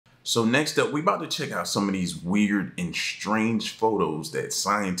So next up, we about to check out some of these weird and strange photos that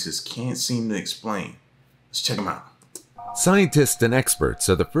scientists can't seem to explain. Let's check them out. Scientists and experts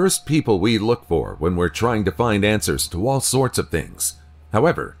are the first people we look for when we're trying to find answers to all sorts of things.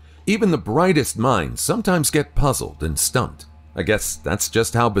 However, even the brightest minds sometimes get puzzled and stumped. I guess that's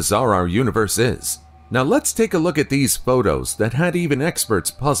just how bizarre our universe is. Now let's take a look at these photos that had even experts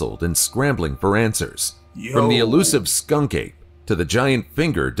puzzled and scrambling for answers. From the elusive skunk ape to the giant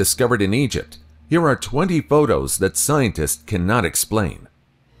finger discovered in Egypt, here are 20 photos that scientists cannot explain.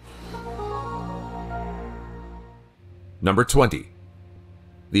 Number 20.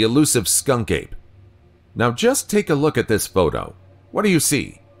 The elusive skunk ape. Now just take a look at this photo. What do you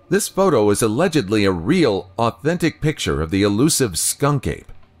see? This photo is allegedly a real, authentic picture of the elusive skunk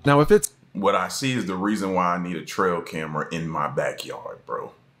ape. Now if it's... What I see is the reason why I need a trail camera in my backyard,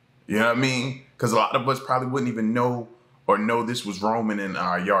 bro. You know what I mean? Because a lot of us probably wouldn't even know or know this was roaming in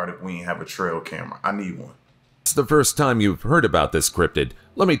our yard if we didn't have a trail camera. I need one. It's the first time you've heard about this cryptid.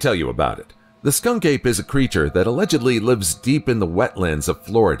 Let me tell you about it. The skunk ape is a creature that allegedly lives deep in the wetlands of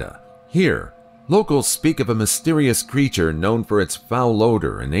Florida. Here, locals speak of a mysterious creature known for its foul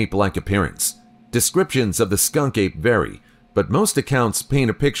odor and ape-like appearance. Descriptions of the skunk ape vary, but most accounts paint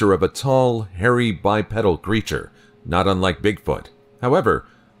a picture of a tall, hairy, bipedal creature, not unlike Bigfoot. However,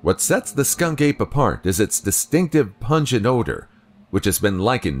 what sets the skunk ape apart is its distinctive pungent odor, which has been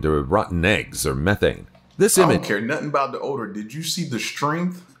likened to rotten eggs or methane. This image... I don't care nothing about the odor. Did you see the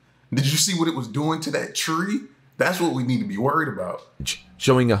strength? Did you see what it was doing to that tree? That's what we need to be worried about.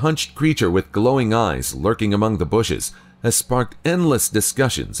 Showing a hunched creature with glowing eyes lurking among the bushes has sparked endless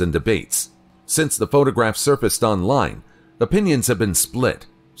discussions and debates. Since the photograph surfaced online, opinions have been split.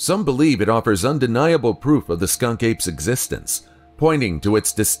 Some believe it offers undeniable proof of the skunk ape's existence, pointing to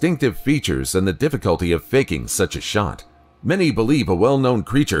its distinctive features and the difficulty of faking such a shot. Many believe a well-known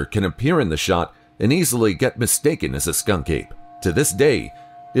creature can appear in the shot and easily get mistaken as a skunk ape. To this day,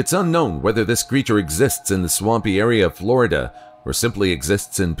 it's unknown whether this creature exists in the swampy area of Florida or simply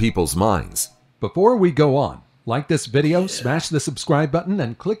exists in people's minds. Before we go on, like this video, smash the subscribe button,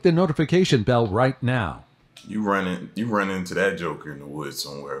 and click the notification bell right now. You run into that joker in the woods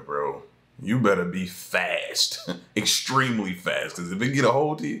somewhere, bro. You better be fast, extremely fast, because if it get a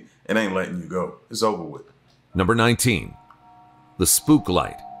hold of you, it ain't letting you go. It's over with. Number 19. The spook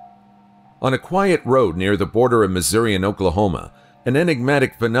light. On a quiet road near the border of Missouri and Oklahoma, an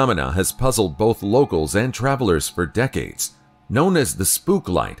enigmatic phenomena has puzzled both locals and travelers for decades. Known as the spook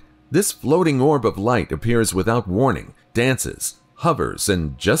light, this floating orb of light appears without warning, dances, hovers,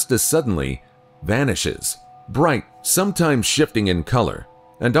 and just as suddenly, vanishes. Bright, sometimes shifting in color,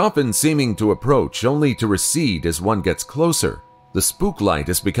 and often seeming to approach only to recede as one gets closer, the spook light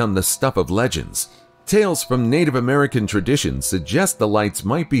has become the stuff of legends. Tales from Native American traditions suggest the lights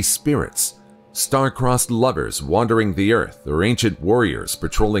might be spirits, star-crossed lovers wandering the earth, or ancient warriors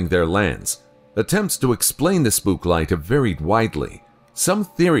patrolling their lands. Attempts to explain the spook light have varied widely. Some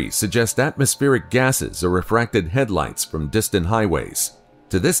theories suggest atmospheric gases or refracted headlights from distant highways.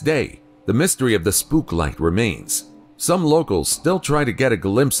 To this day, the mystery of the spook light remains. Some locals still try to get a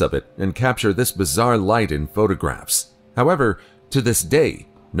glimpse of it and capture this bizarre light in photographs. However, to this day,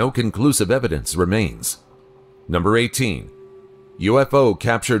 no conclusive evidence remains. Number 18. UFO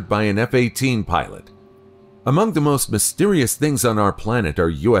captured by an F-18 pilot. Among the most mysterious things on our planet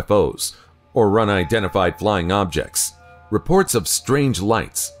are UFOs, or unidentified flying objects. Reports of strange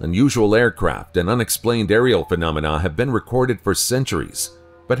lights, unusual aircraft, and unexplained aerial phenomena have been recorded for centuries.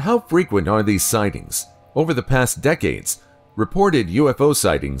 But how frequent are these sightings? Over the past decades, reported UFO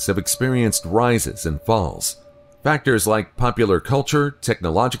sightings have experienced rises and falls. Factors like popular culture,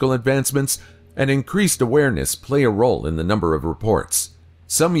 technological advancements, and increased awareness play a role in the number of reports.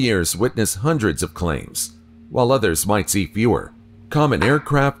 Some years witness hundreds of claims, while others might see fewer. Common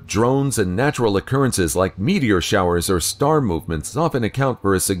aircraft, drones, and natural occurrences like meteor showers or star movements often account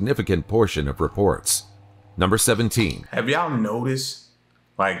for a significant portion of reports. Number 17. Have y'all noticed,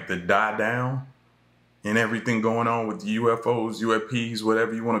 like, the die down and everything going on with UFOs, UFPs,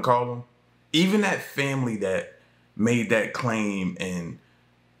 whatever you want to call them? Even that family that made that claim and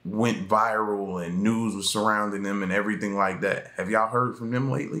went viral and news was surrounding them and everything like that. Have y'all heard from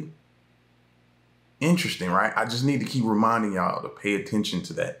them lately? Interesting, right? I just need to keep reminding y'all to pay attention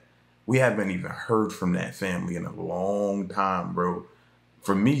to that. We haven't even heard from that family in a long time, bro.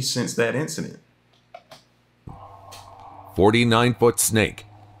 For me, since that incident. 49-foot snake.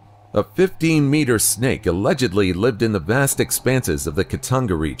 A 15-meter snake allegedly lived in the vast expanses of the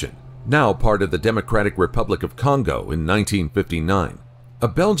Katanga region, now part of the Democratic Republic of Congo, in 1959. A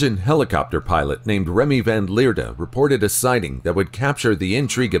Belgian helicopter pilot named Remy van Leerde reported a sighting that would capture the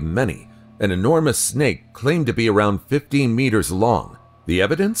intrigue of many: an enormous snake claimed to be around 15 meters long. The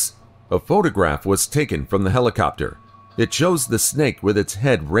evidence? A photograph was taken from the helicopter. It shows the snake with its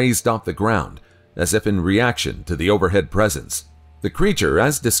head raised off the ground, as if in reaction to the overhead presence. The creature,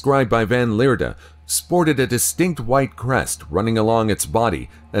 as described by van Leerde, sported a distinct white crest running along its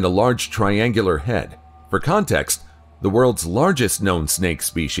body and a large triangular head. For context, the world's largest known snake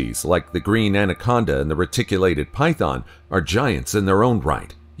species, like the green anaconda and the reticulated python, are giants in their own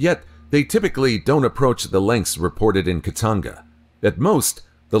right. Yet, they typically don't approach the lengths reported in Katanga. At most,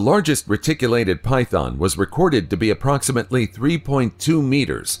 the largest reticulated python was recorded to be approximately 3.2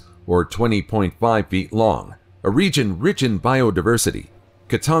 meters, or 20.5 feet long, a region rich in biodiversity.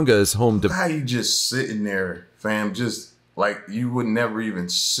 Katanga is home to... How you just sitting there, fam, just like you would never even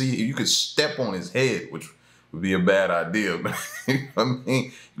see. You could step on his head, which would be a bad idea. But I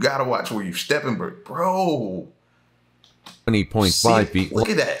mean, you gotta watch where you're stepping, but bro, 20.5 feet. Look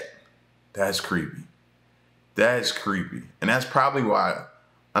at that. That's creepy. That's creepy. And that's probably why,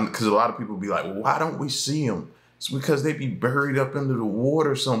 because a lot of people be like, well, why don't we see them? It's because they be buried up under the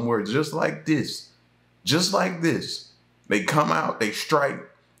water somewhere, just like this. Just like this. They come out, they strike,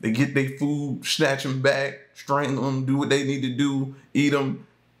 they get their food, snatch them back, strangle them, do what they need to do, eat them.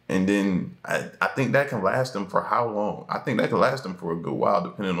 And then I think that can last them for how long? I think that can last them for a good while,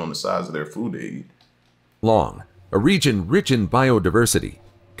 depending on the size of their food they eat. Long, a region rich in biodiversity.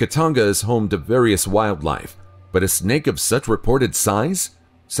 Katanga is home to various wildlife, but a snake of such reported size?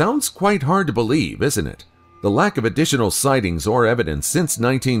 Sounds quite hard to believe, isn't it? The lack of additional sightings or evidence since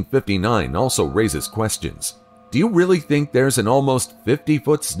 1959 also raises questions. Do you really think there's an almost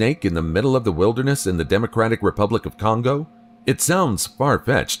 50-foot snake in the middle of the wilderness in the Democratic Republic of Congo? It sounds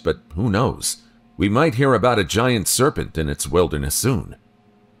far-fetched, but who knows? We might hear about a giant serpent in its wilderness soon.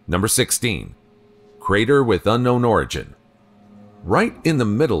 Number 16. Crater with unknown origin. Right in the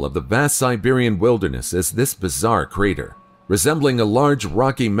middle of the vast Siberian wilderness is this bizarre crater, resembling a large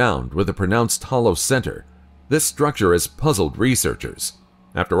rocky mound with a pronounced hollow center. This structure has puzzled researchers.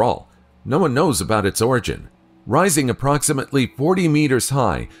 After all, no one knows about its origin. Rising approximately 40 meters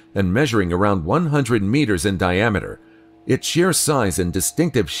high and measuring around 100 meters in diameter, its sheer size and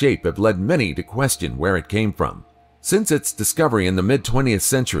distinctive shape have led many to question where it came from. Since its discovery in the mid-20th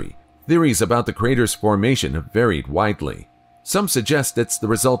century, theories about the crater's formation have varied widely. Some suggest it's the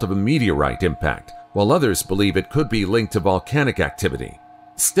result of a meteorite impact, while others believe it could be linked to volcanic activity.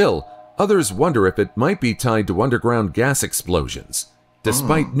 Still, others wonder if it might be tied to underground gas explosions.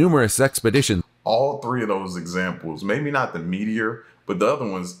 Despite numerous expeditions, all three of those examples, maybe not the meteor, but the other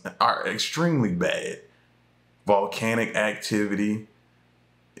ones are extremely bad. Volcanic activity.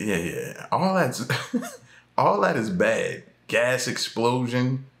 Yeah. All that is bad. Gas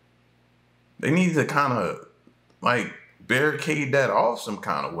explosion. They need to kind of like barricade that off some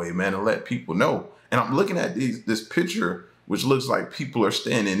kind of way, man, and let people know. And I'm looking at this picture, which looks like people are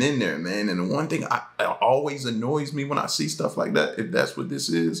standing in there, man. And the one thing that always annoys me when I see stuff like that, if that's what this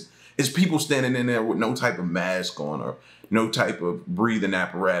is people standing in there with no type of mask on or no type of breathing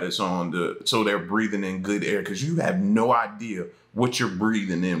apparatus on, so they're breathing in good air, because you have no idea what you're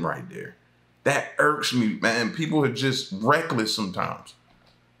breathing in right there. That irks me, man. People are just reckless sometimes.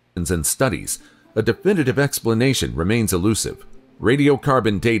 And studies, a definitive explanation remains elusive.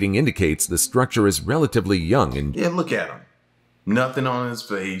 Radiocarbon dating indicates the structure is relatively young and... Yeah, look at him. Nothing on his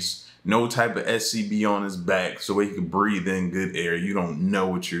face, no type of SCB on his back so he can breathe in good air. You don't know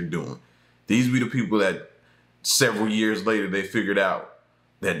what you're doing. These be the people that several years later they figured out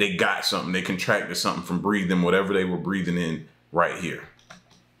that they got something. They contracted something from breathing whatever they were breathing in right here.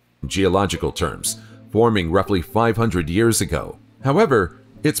 Geological terms, forming roughly 500 years ago. However,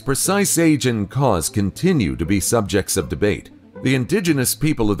 its precise age and cause continue to be subjects of debate. The indigenous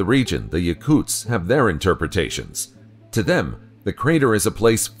people of the region, the Yakuts, have their interpretations. To them, the crater is a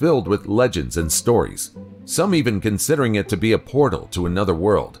place filled with legends and stories, some even considering it to be a portal to another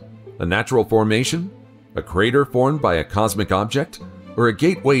world. A natural formation? A crater formed by a cosmic object? Or a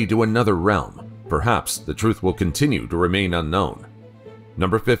gateway to another realm? Perhaps the truth will continue to remain unknown.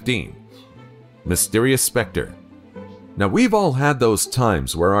 Number 15. Mysterious Spectre. Now, we've all had those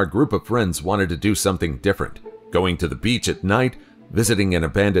times where our group of friends wanted to do something different. Going to the beach at night, visiting an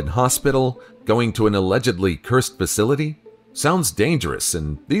abandoned hospital, going to an allegedly cursed facility. Sounds dangerous,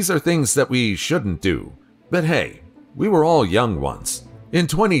 and these are things that we shouldn't do. But hey, we were all young once. In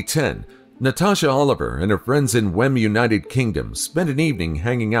 2010, Natasha Oliver and her friends in Wem, United Kingdom spent an evening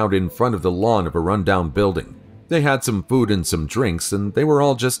hanging out in front of the lawn of a rundown building. They had some food and some drinks, and they were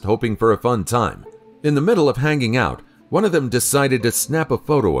all just hoping for a fun time. In the middle of hanging out, One of them decided to snap a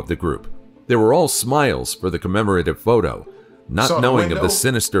photo of the group. They were all smiles for the commemorative photo, not knowing of the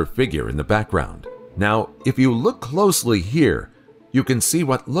sinister figure in the background. Now, if you look closely here, you can see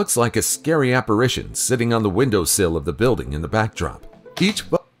what looks like a scary apparition sitting on the windowsill of the building in the backdrop.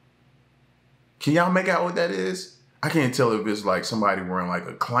 Can y'all make out what that is? I can't tell if it's like somebody wearing like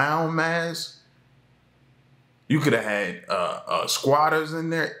a clown mask. You could have had squatters in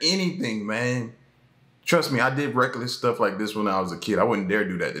there, anything, man. Trust me, I did reckless stuff like this when I was a kid. I wouldn't dare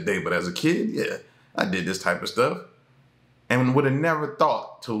do that today, but as a kid, yeah, I did this type of stuff. And would have never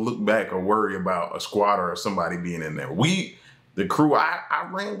thought to look back or worry about a squatter or somebody being in there. The crew I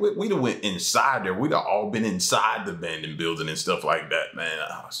ran with, we'd have went inside there. We'd have all been inside the abandoned building and stuff like that, man.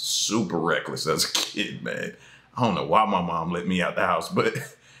 I was super reckless as a kid, man. I don't know why my mom let me out the house, but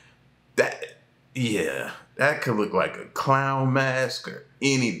that could look like a clown mask or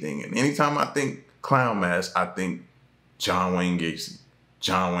anything. And anytime I think clown mask, I think John Wayne Gacy.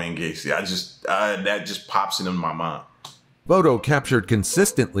 John Wayne Gacy. That just pops into my mind. Photo captured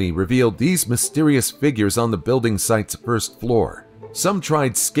consistently revealed these mysterious figures on the building site's first floor. Some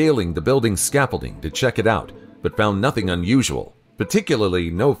tried scaling the building's scaffolding to check it out, but found nothing unusual, particularly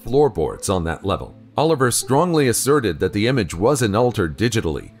no floorboards on that level. Oliver strongly asserted that the image wasn't altered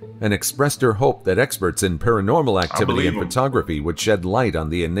digitally and expressed her hope that experts in paranormal activity and photography would shed light on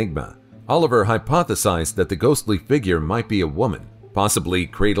the enigma. Oliver hypothesized that the ghostly figure might be a woman, possibly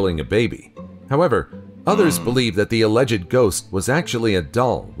cradling a baby. However, others believe that the alleged ghost was actually a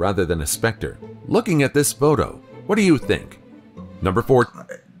doll rather than a specter. Looking at this photo, what do you think? Number 4.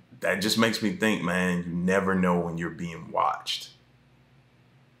 That just makes me think, man, you never know when you're being watched.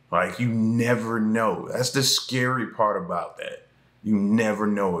 Like, you never know. That's the scary part about that. You never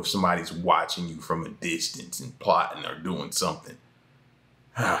know if somebody's watching you from a distance and plotting or doing something.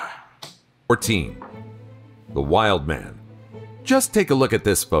 14. The Wild Man. Just take a look at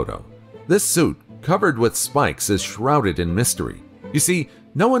this photo. This suit, covered with spikes, is shrouded in mystery. You see,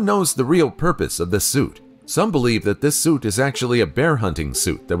 no one knows the real purpose of this suit. Some believe that this suit is actually a bear hunting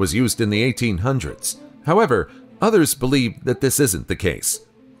suit that was used in the 1800s. However, others believe that this isn't the case.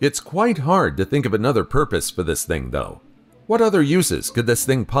 It's quite hard to think of another purpose for this thing, though. What other uses could this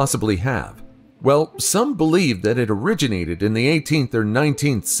thing possibly have? Well, some believe that it originated in the 18th or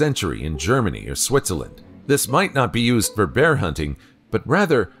 19th century in Germany or Switzerland. This might not be used for bear hunting, but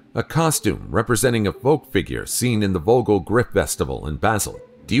rather a costume representing a folk figure seen in the Vogel Griff Festival in Basel.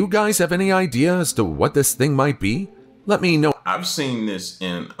 Do you guys have any idea as to what this thing might be? Let me know. I've seen this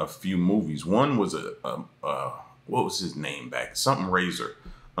in a few movies. One was what was his name back? Something Razor.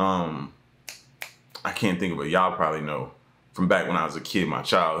 I can't think of it. Y'all probably know. From back when I was a kid, my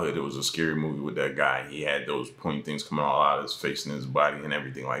childhood, it was a scary movie with that guy. He had those pointy things coming all out of his face and his body and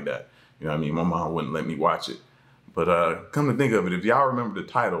everything like that. You know what I mean? My mom wouldn't let me watch it. But come to think of it, if y'all remember the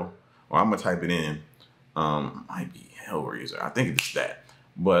title, or I'm going to type it in, might be Hellraiser. I think it's that.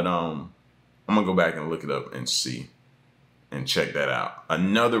 But I'm going to go back and look it up and see and check that out.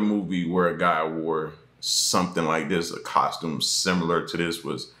 Another movie where a guy wore something like this, a costume similar to this,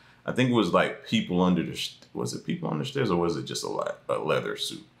 was, I think it was like People Under the... Was it People Under Stairs, or was it just a leather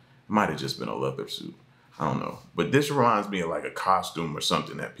suit? It might have just been a leather suit. I don't know. But this reminds me of like a costume or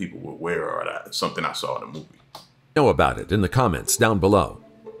something that people would wear, or something I saw in a movie. Know about it in the comments down below.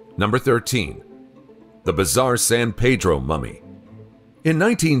 Number 13. The Bizarre San Pedro Mummy. In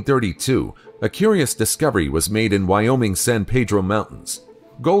 1932, a curious discovery was made in Wyoming's San Pedro Mountains.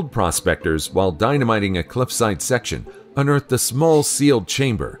 Gold prospectors, while dynamiting a cliffside section, unearthed a small sealed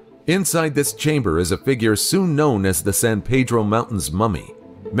chamber. Inside this chamber is a figure soon known as the San Pedro Mountains Mummy.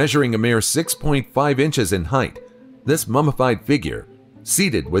 Measuring a mere 6.5 inches in height, this mummified figure,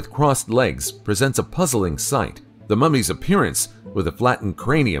 seated with crossed legs, presents a puzzling sight. The mummy's appearance, with a flattened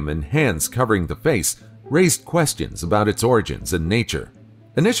cranium and hands covering the face, raised questions about its origins and nature.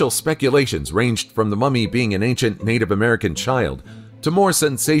 Initial speculations ranged from the mummy being an ancient Native American child to more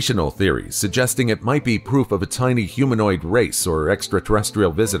sensational theories suggesting it might be proof of a tiny humanoid race or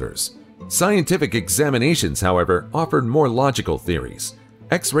extraterrestrial visitors. Scientific examinations, however, offered more logical theories.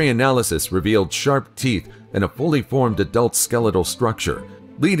 X-ray analysis revealed sharp teeth and a fully formed adult skeletal structure,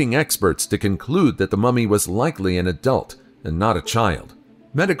 leading experts to conclude that the mummy was likely an adult and not a child.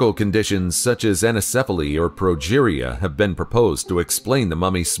 Medical conditions such as anencephaly or progeria have been proposed to explain the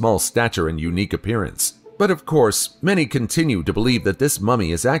mummy's small stature and unique appearance. But of course, many continue to believe that this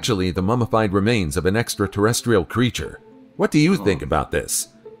mummy is actually the mummified remains of an extraterrestrial creature. What do you think about this?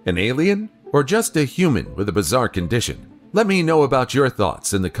 An alien? Or just a human with a bizarre condition? Let me know about your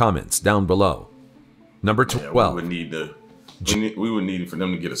thoughts in the comments down below. Number 12. We would need to We would need for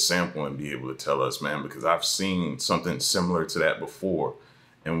them to get a sample and be able to tell us, man, because I've seen something similar to that before,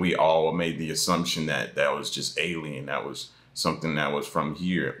 and we all made the assumption that that was just alien. That was something that was from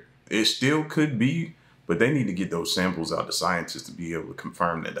here. It still could be, but they need to get those samples out to scientists to be able to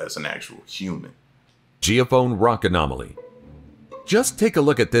confirm that that's an actual human. Geophone rock anomaly. Just take a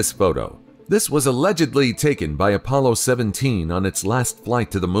look at this photo. This was allegedly taken by Apollo 17 on its last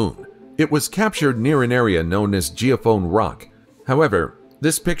flight to the moon. It was captured near an area known as Geophone Rock. However,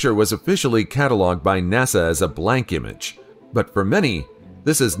 this picture was officially cataloged by NASA as a blank image. But for many,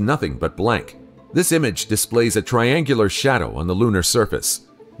 this is nothing but blank. This image displays a triangular shadow on the lunar surface,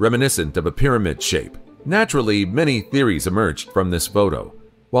 reminiscent of a pyramid shape. Naturally, many theories emerged from this photo.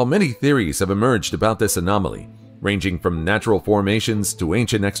 While many theories have emerged about this anomaly, ranging from natural formations to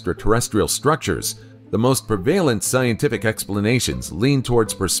ancient extraterrestrial structures, the most prevalent scientific explanations lean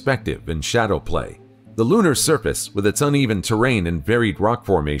towards perspective and shadow play. The lunar surface, with its uneven terrain and varied rock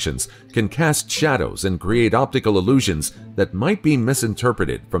formations, can cast shadows and create optical illusions that might be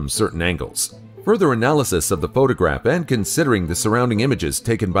misinterpreted from certain angles. Further analysis of the photograph and considering the surrounding images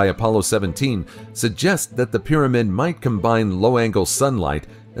taken by Apollo 17 suggest that the pyramid might combine low-angle sunlight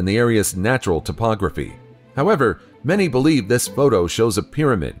and the area's natural topography. However, many believe this photo shows a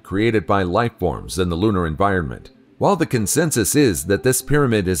pyramid created by life forms in the lunar environment. While the consensus is that this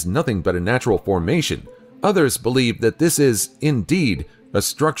pyramid is nothing but a natural formation, others believe that this is, indeed, a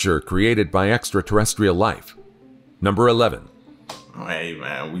structure created by extraterrestrial life. Number 11. Hey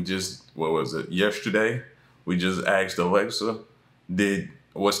man, what was it, yesterday? We just asked Alexa,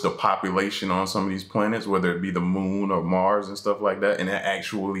 what's the population on some of these planets, whether it be the moon or Mars and stuff like that, and it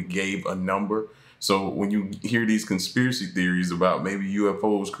actually gave a number. So when you hear these conspiracy theories about maybe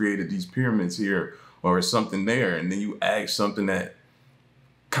UFOs created these pyramids here or something there, and then you ask something that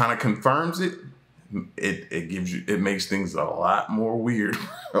kind of confirms it, it makes things a lot more weird.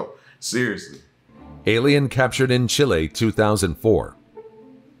 Seriously. Alien captured in Chile 2004.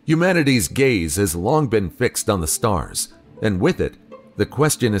 Humanity's gaze has long been fixed on the stars, and with it, the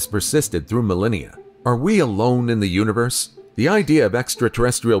question has persisted through millennia. Are we alone in the universe? The idea of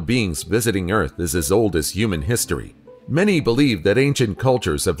extraterrestrial beings visiting Earth is as old as human history. Many believe that ancient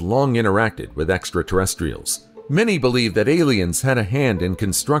cultures have long interacted with extraterrestrials. Many believe that aliens had a hand in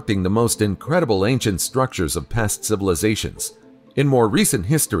constructing the most incredible ancient structures of past civilizations. In more recent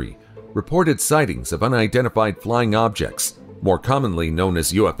history, reported sightings of unidentified flying objects, more commonly known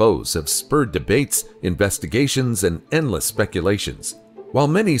as UFOs, have spurred debates, investigations, and endless speculations. While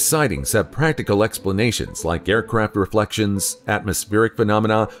many sightings have practical explanations like aircraft reflections, atmospheric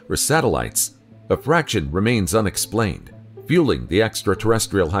phenomena, or satellites, a fraction remains unexplained, fueling the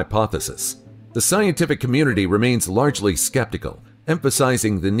extraterrestrial hypothesis. The scientific community remains largely skeptical,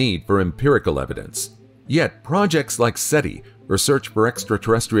 emphasizing the need for empirical evidence. Yet, projects like SETI, or Search for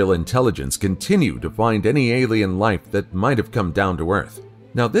Extraterrestrial Intelligence, continue to find any alien life that might have come down to Earth.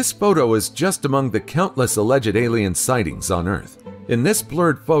 Now, this photo is just among the countless alleged alien sightings on Earth. In this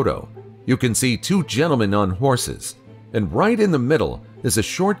blurred photo, you can see two gentlemen on horses, and right in the middle is a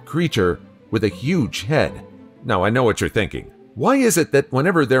short creature with a huge head. Now, I know what you're thinking. Why is it that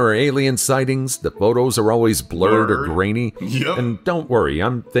whenever there are alien sightings, the photos are always blurred or grainy? Yep. And don't worry,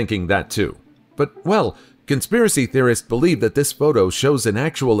 I'm thinking that too. But, well, conspiracy theorists believe that this photo shows an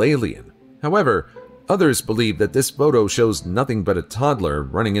actual alien. However, others believe that this photo shows nothing but a toddler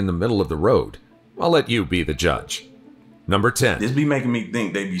running in the middle of the road. I'll let you be the judge. Number 10. This be making me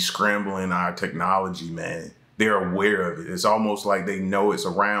think they be scrambling our technology, man. They're aware of it. It's almost like they know it's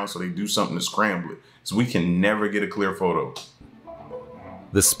around, so they do something to scramble it. So we can never get a clear photo.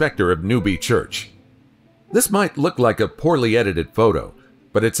 The Spectre of Newby Church. This might look like a poorly edited photo,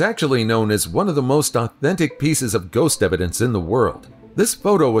 but it's actually known as one of the most authentic pieces of ghost evidence in the world. This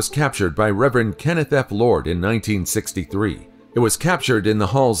photo was captured by Reverend Kenneth F. Lord in 1963. It was captured in the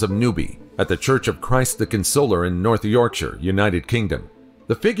halls of Newby, at the Church of Christ the Consoler in North Yorkshire, United Kingdom.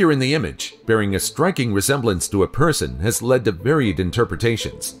 The figure in the image, bearing a striking resemblance to a person, has led to varied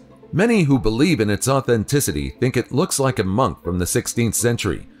interpretations. Many who believe in its authenticity think it looks like a monk from the 16th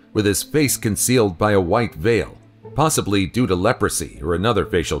century, with his face concealed by a white veil, possibly due to leprosy or another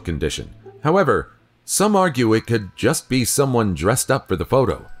facial condition. However, some argue it could just be someone dressed up for the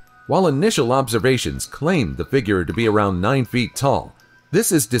photo. While initial observations claim the figure to be around 9 feet tall,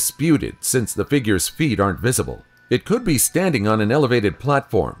 this is disputed since the figure's feet aren't visible. It could be standing on an elevated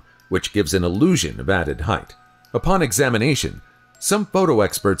platform, which gives an illusion of added height. Upon examination, some photo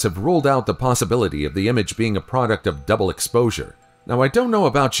experts have ruled out the possibility of the image being a product of double exposure. Now, I don't know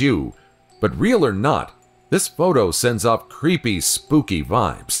about you, but real or not, this photo sends off creepy, spooky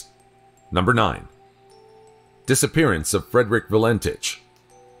vibes. Number 9. Disappearance of Frederick Valentich.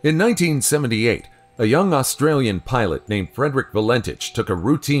 In 1978, a young Australian pilot named Frederick Valentich took a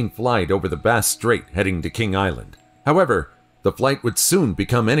routine flight over the Bass Strait heading to King Island. However, the flight would soon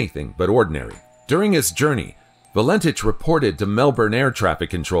become anything but ordinary. During his journey, Valentich reported to Melbourne Air Traffic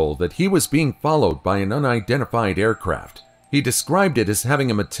Control that he was being followed by an unidentified aircraft. He described it as having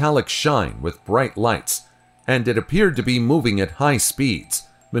a metallic shine with bright lights, and it appeared to be moving at high speeds,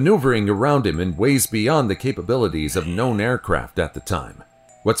 maneuvering around him in ways beyond the capabilities of known aircraft at the time.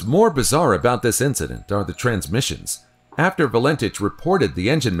 What's more bizarre about this incident are the transmissions. After Valentich reported the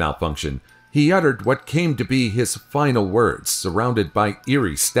engine malfunction, he uttered what came to be his final words, surrounded by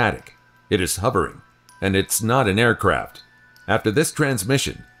eerie static. "It is hovering, and it's not an aircraft." After this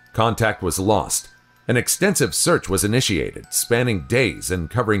transmission, contact was lost. An extensive search was initiated, spanning days and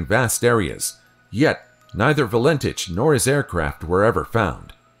covering vast areas. Yet, neither Valentich nor his aircraft were ever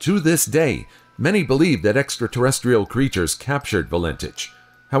found. To this day, many believe that extraterrestrial creatures captured Valentich.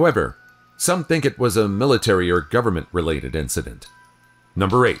 However, some think it was a military or government-related incident.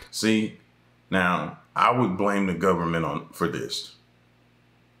 Number 8. See, now, I would blame the government for this.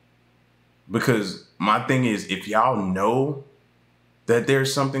 Because my thing is, if y'all know that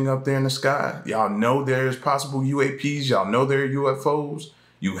there's something up there in the sky, y'all know there's possible UAPs, y'all know there are UFOs,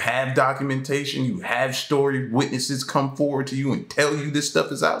 you have documentation, you have story witnesses come forward to you and tell you this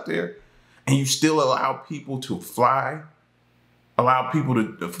stuff is out there, and you still allow people to fly, allow people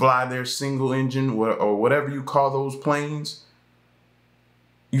to fly their single engine or whatever you call those planes,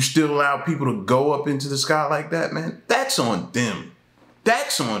 you still allow people to go up into the sky like that, man, that's on them.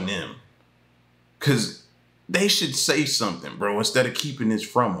 That's on them. Because they should say something, bro, instead of keeping this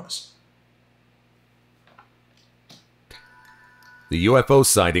from us. The UFO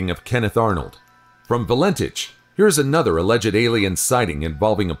sighting of Kenneth Arnold. From Valentich, here's another alleged alien sighting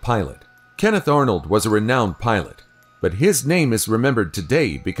involving a pilot. Kenneth Arnold was a renowned pilot, but his name is remembered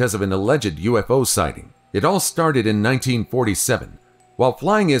today because of an alleged UFO sighting. It all started in 1947. While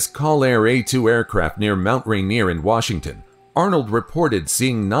flying his Call Air A2 aircraft near Mount Rainier in Washington, Arnold reported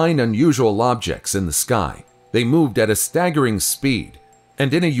seeing 9 unusual objects in the sky. They moved at a staggering speed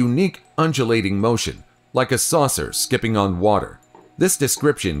and in a unique undulating motion, like a saucer skipping on water. This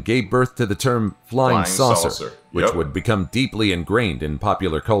description gave birth to the term flying saucer, which would become deeply ingrained in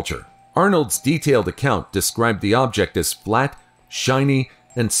popular culture. Arnold's detailed account described the object as flat, shiny,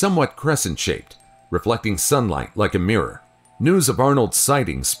 and somewhat crescent-shaped, reflecting sunlight like a mirror. News of Arnold's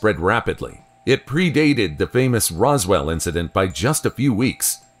sighting spread rapidly. It predated the famous Roswell incident by just a few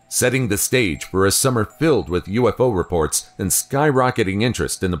weeks, setting the stage for a summer filled with UFO reports and skyrocketing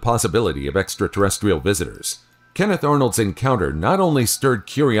interest in the possibility of extraterrestrial visitors. Kenneth Arnold's encounter not only stirred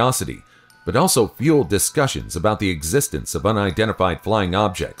curiosity, but also fueled discussions about the existence of unidentified flying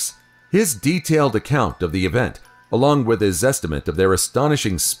objects. His detailed account of the event, along with his estimate of their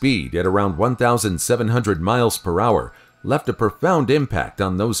astonishing speed at around 1,700 miles per hour, left a profound impact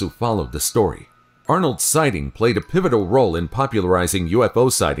on those who followed the story. Arnold's sighting played a pivotal role in popularizing UFO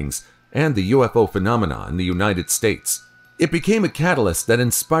sightings and the UFO phenomena in the United States. It became a catalyst that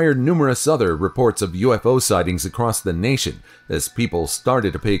inspired numerous other reports of UFO sightings across the nation as people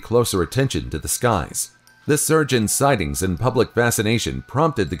started to pay closer attention to the skies. This surge in sightings and public fascination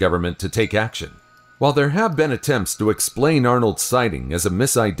prompted the government to take action. While there have been attempts to explain Arnold's sighting as a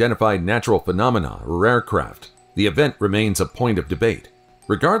misidentified natural phenomena or aircraft, the event remains a point of debate.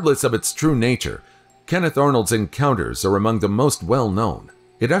 Regardless of its true nature, Kenneth Arnold's encounters are among the most well-known.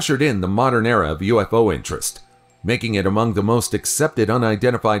 It ushered in the modern era of UFO interest, making it among the most accepted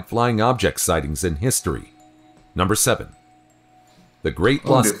unidentified flying object sightings in history. Number 7. The Great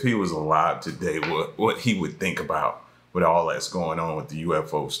Lost... If he was alive today, what he would think about with all that's going on with the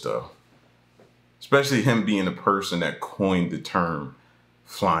UFO stuff. Especially him being the person that coined the term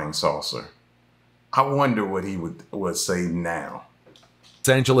flying saucer. I wonder what he would say now. Los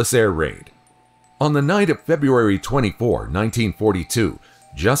Angeles Air Raid. On the night of February 24, 1942,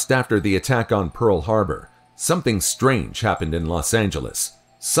 just after the attack on Pearl Harbor, something strange happened in Los Angeles.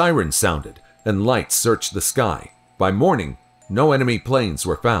 Sirens sounded, and lights searched the sky. By morning, no enemy planes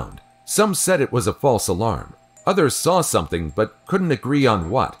were found. Some said it was a false alarm. Others saw something but couldn't agree on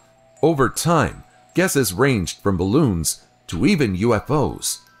what. Over time, guesses ranged from balloons to even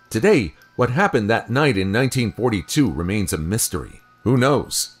UFOs. Today, what happened that night in 1942 remains a mystery. Who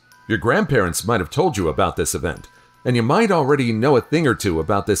knows? Your grandparents might have told you about this event, and you might already know a thing or two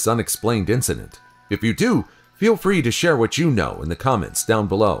about this unexplained incident. If you do, feel free to share what you know in the comments down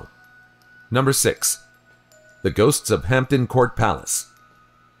below. Number 6. The Ghosts of Hampton Court Palace.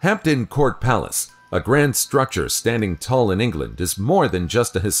 Hampton Court Palace, a grand structure standing tall in England, is more than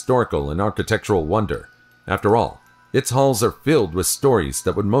just a historical and architectural wonder. After all, its halls are filled with stories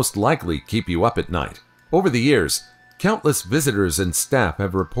that would most likely keep you up at night. Over the years, countless visitors and staff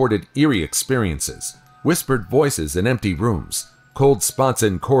have reported eerie experiences, whispered voices in empty rooms, cold spots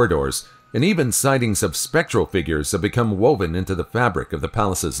in corridors, and even sightings of spectral figures have become woven into the fabric of the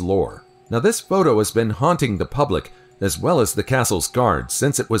palace's lore. Now, this photo has been haunting the public as well as the castle's guards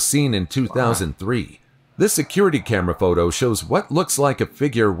since it was seen in 2003. This security camera photo shows what looks like a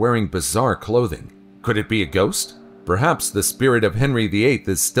figure wearing bizarre clothing. Could it be a ghost? Perhaps the spirit of Henry VIII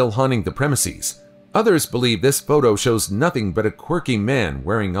is still haunting the premises. Others believe this photo shows nothing but a quirky man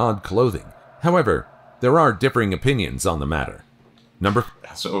wearing odd clothing. However, there are differing opinions on the matter.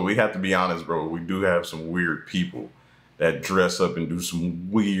 So we have to be honest, bro. We do have some weird people that dress up and do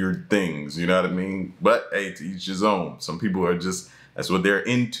some weird things, you know what I mean? But hey, to each his own. Some people are just, that's what they're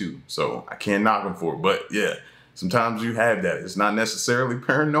into. So I can't knock them for it. But yeah, sometimes you have that. It's not necessarily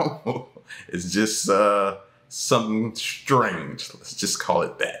paranormal. It's just something strange. Let's just call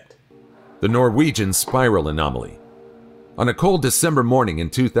it that. The Norwegian spiral anomaly. On a cold December morning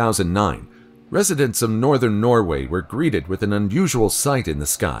in 2009, residents of northern Norway were greeted with an unusual sight in the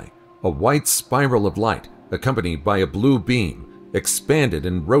sky. A white spiral of light, accompanied by a blue beam, expanded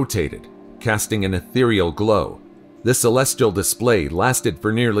and rotated, casting an ethereal glow. This celestial display lasted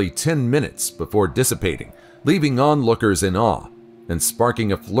for nearly 10 minutes before dissipating, leaving onlookers in awe and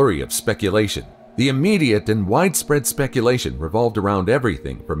sparking a flurry of speculation. The immediate and widespread speculation revolved around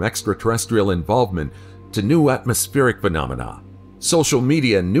everything from extraterrestrial involvement to new atmospheric phenomena. Social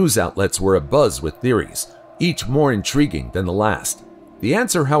media and news outlets were abuzz with theories, each more intriguing than the last. The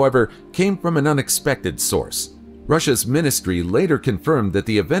answer, however, came from an unexpected source. Russia's ministry later confirmed that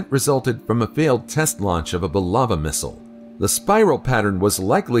the event resulted from a failed test launch of a Bulava missile. The spiral pattern was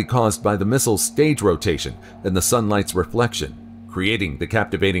likely caused by the missile's stage rotation and the sunlight's reflection, creating the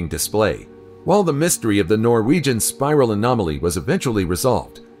captivating display. While the mystery of the Norwegian spiral anomaly was eventually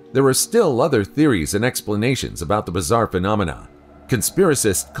resolved, there are still other theories and explanations about the bizarre phenomena.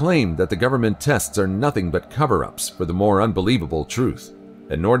 Conspiracists claim that the government tests are nothing but cover-ups for the more unbelievable truth.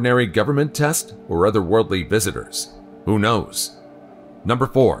 An ordinary government test or otherworldly visitors? Who knows? Number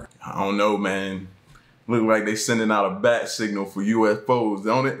 4. I don't know, man. Look like they sending out a bat signal for UFOs,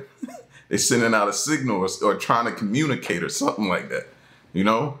 don't it? They sending out a signal or trying to communicate or something like that, you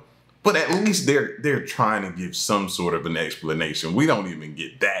know? But at least they're trying to give some sort of an explanation. We don't even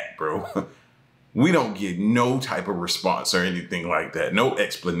get that, bro. We don't get no type of response or anything like that. No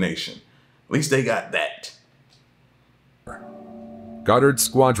explanation. At least they got that. Goddard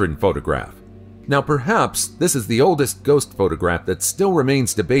Squadron photograph. Now perhaps this is the oldest ghost photograph that still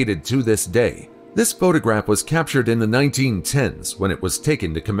remains debated to this day. This photograph was captured in the 1910s when it was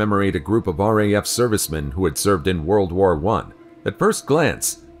taken to commemorate a group of RAF servicemen who had served in World War I. At first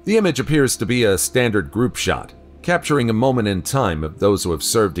glance, the image appears to be a standard group shot, capturing a moment in time of those who have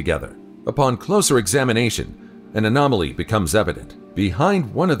served together. Upon closer examination, an anomaly becomes evident.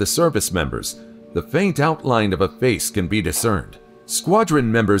 Behind one of the service members, the faint outline of a face can be discerned.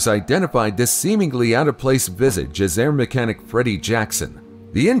 Squadron members identified this seemingly out-of-place visage as Air Mechanic Freddie Jackson.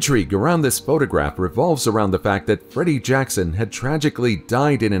 The intrigue around this photograph revolves around the fact that Freddie Jackson had tragically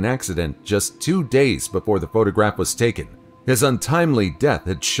died in an accident just 2 days before the photograph was taken. His untimely death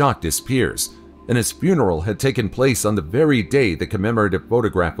had shocked his peers, and his funeral had taken place on the very day the commemorative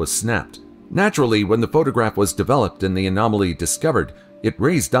photograph was snapped. Naturally, when the photograph was developed and the anomaly discovered, it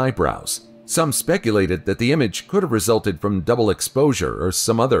raised eyebrows. Some speculated that the image could have resulted from double exposure or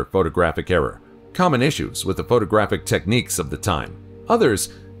some other photographic error, common issues with the photographic techniques of the time. Others,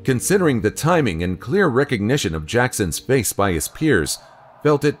 considering the timing and clear recognition of Jackson's face by his peers,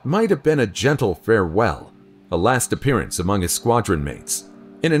 felt it might have been a gentle farewell, a last appearance among his squadron mates.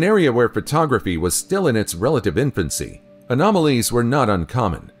 In an area where photography was still in its relative infancy, anomalies were not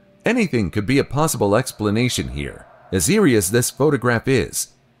uncommon. Anything could be a possible explanation here. As eerie as this photograph is,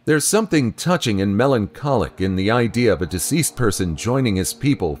 there's something touching and melancholic in the idea of a deceased person joining his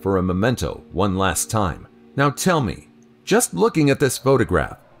people for a memento one last time. Now tell me, just looking at this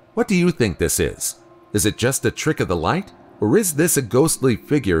photograph, what do you think this is? Is it just a trick of the light? Or is this a ghostly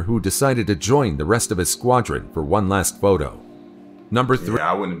figure who decided to join the rest of his squadron for one last photo? Number 3.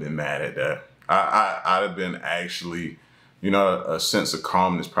 Yeah, I wouldn't have been mad at that. I'd have been actually, you know, a sense of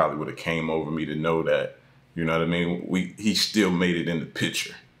calmness probably would have came over me to know that, you know what I mean? He still made it in the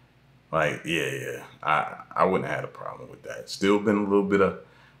picture. Like, yeah. I wouldn't have had a problem with that. Still been a little bit of,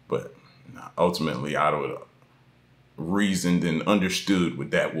 but ultimately I would have reasoned and understood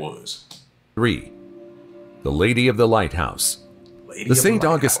what that was. 3. The Lady of the Lighthouse. The St.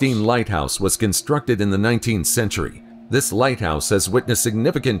 Augustine Lighthouse was constructed in the 19th century. This lighthouse has witnessed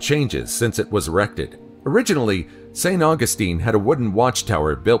significant changes since it was erected. Originally, St. Augustine had a wooden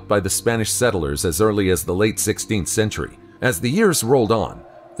watchtower built by the Spanish settlers as early as the late 16th century. As the years rolled on,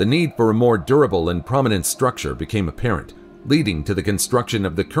 the need for a more durable and prominent structure became apparent, leading to the construction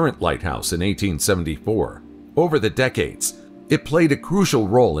of the current lighthouse in 1874. Over the decades, it played a crucial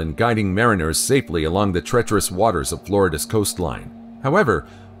role in guiding mariners safely along the treacherous waters of Florida's coastline. However,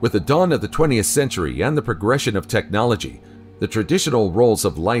 with the dawn of the 20th century and the progression of technology, the traditional roles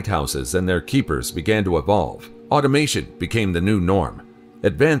of lighthouses and their keepers began to evolve. Automation became the new norm.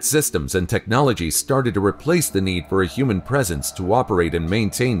 Advanced systems and technologies started to replace the need for a human presence to operate and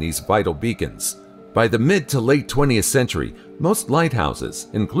maintain these vital beacons. By the mid to late 20th century, most lighthouses,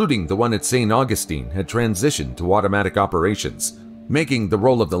 including the one at St. Augustine, had transitioned to automatic operations, making the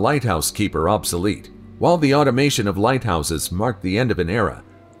role of the lighthouse keeper obsolete. While the automation of lighthouses marked the end of an era,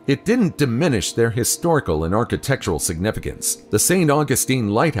 it didn't diminish their historical and architectural significance. The St.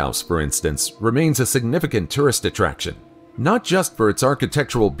 Augustine Lighthouse, for instance, remains a significant tourist attraction, not just for its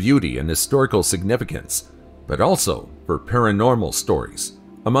architectural beauty and historical significance, but also for paranormal stories.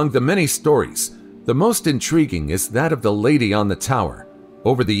 Among the many stories, the most intriguing is that of the lady on the tower.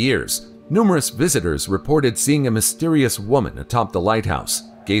 Over the years, numerous visitors reported seeing a mysterious woman atop the lighthouse,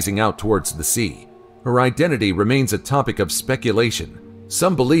 gazing out towards the sea. Her identity remains a topic of speculation.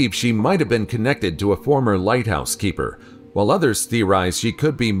 Some believe she might have been connected to a former lighthouse keeper, while others theorize she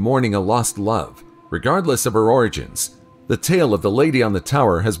could be mourning a lost love. Regardless of her origins, the tale of the lady on the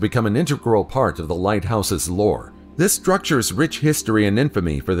tower has become an integral part of the lighthouse's lore. This structure's rich history and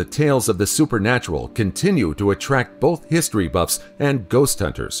infamy for the tales of the supernatural continue to attract both history buffs and ghost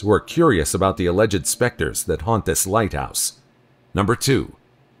hunters who are curious about the alleged specters that haunt this lighthouse. Number 2.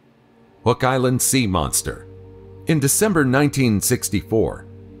 Hook Island Sea Monster. In December 1964,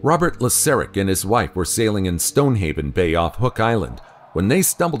 Robert Laserick and his wife were sailing in Stonehaven Bay off Hook Island when they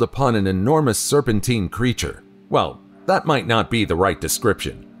stumbled upon an enormous serpentine creature. Well, that might not be the right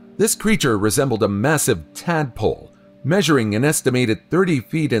description. This creature resembled a massive tadpole, measuring an estimated 30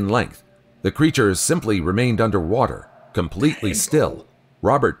 feet in length. The creature simply remained underwater, completely still.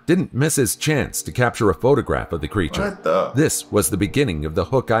 Robert didn't miss his chance to capture a photograph of the creature. This was the beginning of the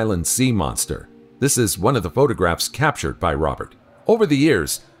Hook Island Sea Monster. This is one of the photographs captured by Robert. Over the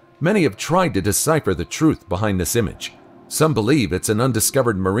years, many have tried to decipher the truth behind this image. Some believe it's an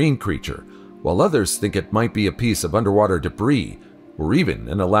undiscovered marine creature, while others think it might be a piece of underwater debris or even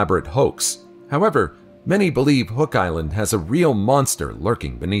an elaborate hoax. However, many believe Hook Island has a real monster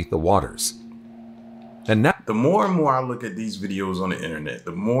lurking beneath the waters. And now, the more and more I look at these videos on the internet,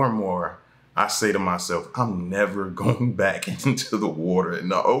 the more and more I say to myself, I'm never going back into the water in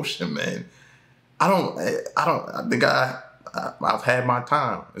the ocean, man. I think I've had my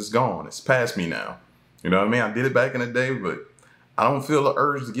time. It's gone. It's past me now. You know what I mean? I did it back in the day, but I don't feel the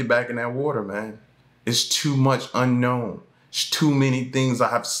urge to get back in that water, man. It's too much unknown. It's too many things I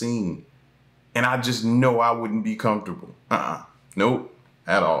have seen. And I just know I wouldn't be comfortable. Nope,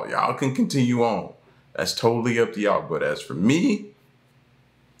 at all. Y'all can continue on. That's totally up to y'all. But as for me,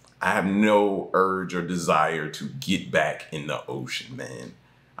 I have no urge or desire to get back in the ocean, man.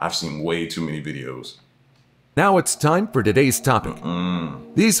 I've seen way too many videos. Now it's time for today's topic.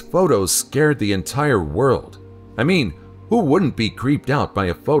 These photos scared the entire world. I mean, who wouldn't be creeped out by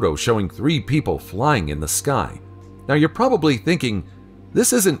a photo showing 3 people flying in the sky? Now you're probably thinking,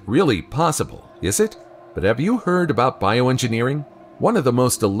 this isn't really possible, is it? But have you heard about bioengineering? One of the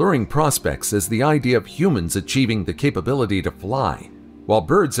most alluring prospects is the idea of humans achieving the capability to fly. While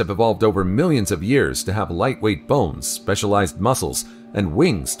birds have evolved over millions of years to have lightweight bones, specialized muscles, and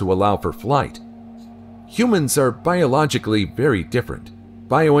wings to allow for flight, humans are biologically very different.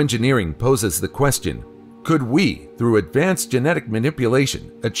 Bioengineering poses the question, could we, through advanced genetic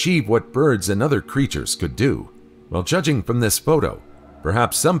manipulation, achieve what birds and other creatures could do? Well, judging from this photo,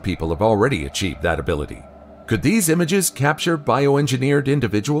 perhaps some people have already achieved that ability. Could these images capture bioengineered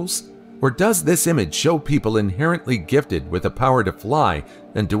individuals? Or does this image show people inherently gifted with the power to fly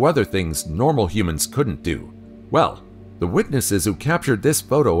and do other things normal humans couldn't do? Well, the witnesses who captured this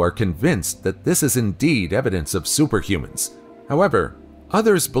photo are convinced that this is indeed evidence of superhumans. However,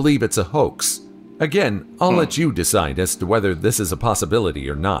 others believe it's a hoax. Again, I'll let you decide as to whether this is a possibility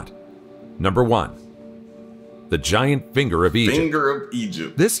or not. Number 1. The giant finger of Egypt. Finger of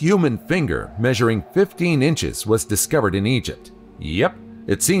Egypt. This human finger, measuring 15 inches, was discovered in Egypt. Yep,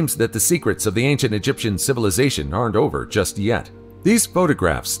 it seems that the secrets of the ancient Egyptian civilization aren't over just yet. These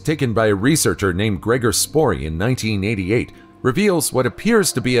photographs, taken by a researcher named Gregor Spory in 1988, reveals what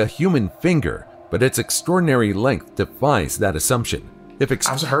appears to be a human finger, but its extraordinary length defies that assumption.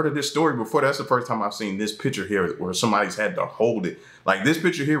 I've heard of this story before. That's the first time I've seen this picture here where somebody's had to hold it. Like this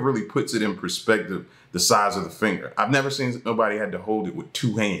picture here really puts it in perspective, the size of the finger. I've never seen nobody had to hold it with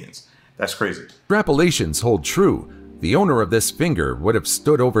 2 hands. That's crazy. Extrapolations hold true. The owner of this finger would have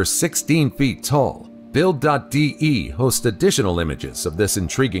stood over 16 feet tall. Build.de hosts additional images of this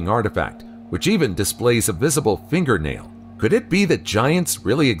intriguing artifact, which even displays a visible fingernail. Could it be that giants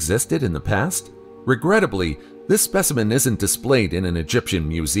really existed in the past? Regrettably, this specimen isn't displayed in an Egyptian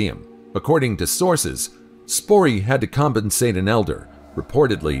museum. According to sources, Spori had to compensate an elder,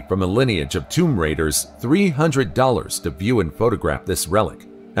 reportedly from a lineage of tomb raiders, $300 to view and photograph this relic.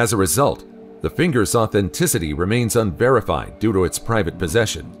 As a result, the finger's authenticity remains unverified due to its private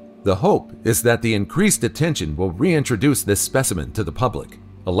possession. The hope is that the increased attention will reintroduce this specimen to the public,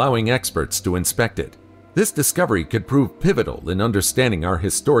 allowing experts to inspect it. This discovery could prove pivotal in understanding our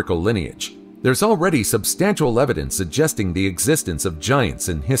historical lineage. There's already substantial evidence suggesting the existence of giants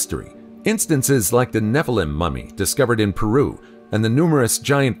in history. Instances like the Nephilim mummy discovered in Peru and the numerous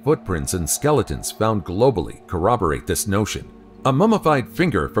giant footprints and skeletons found globally corroborate this notion. A mummified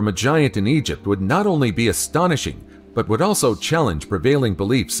finger from a giant in Egypt would not only be astonishing, but would also challenge prevailing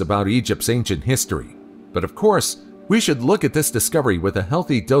beliefs about Egypt's ancient history. But of course, we should look at this discovery with a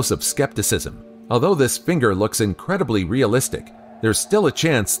healthy dose of skepticism. Although this finger looks incredibly realistic, there's still a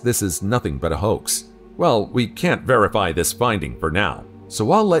chance this is nothing but a hoax. Well, we can't verify this finding for now,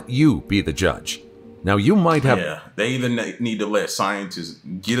 so I'll let you be the judge. Now you might have... Yeah, they either need to let scientists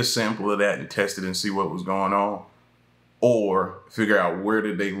get a sample of that and test it and see what was going on, or figure out where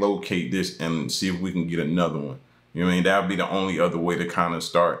did they locate this and see if we can get another one. You know what I mean? That would be the only other way to kind of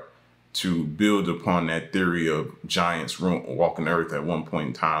start to build upon that theory of giants walking the earth at one point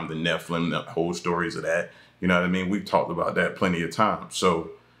in time, the Nephilim, the whole stories of that. You know what I mean? We've talked about that plenty of times. So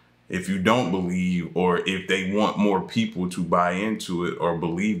if you don't believe, or if they want more people to buy into it or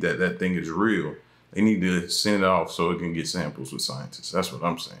believe that that thing is real, they need to send it off so it can get samples with scientists. That's what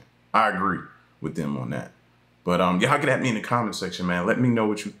I'm saying. I agree with them on that. But y'all get at me in the comment section, man. Let me know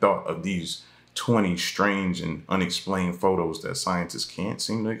what you thought of these 20 strange and unexplained photos that scientists can't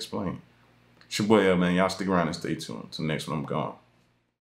seem to explain. It's your boy, man. Y'all stick around and stay tuned. Till next one, I'm gone.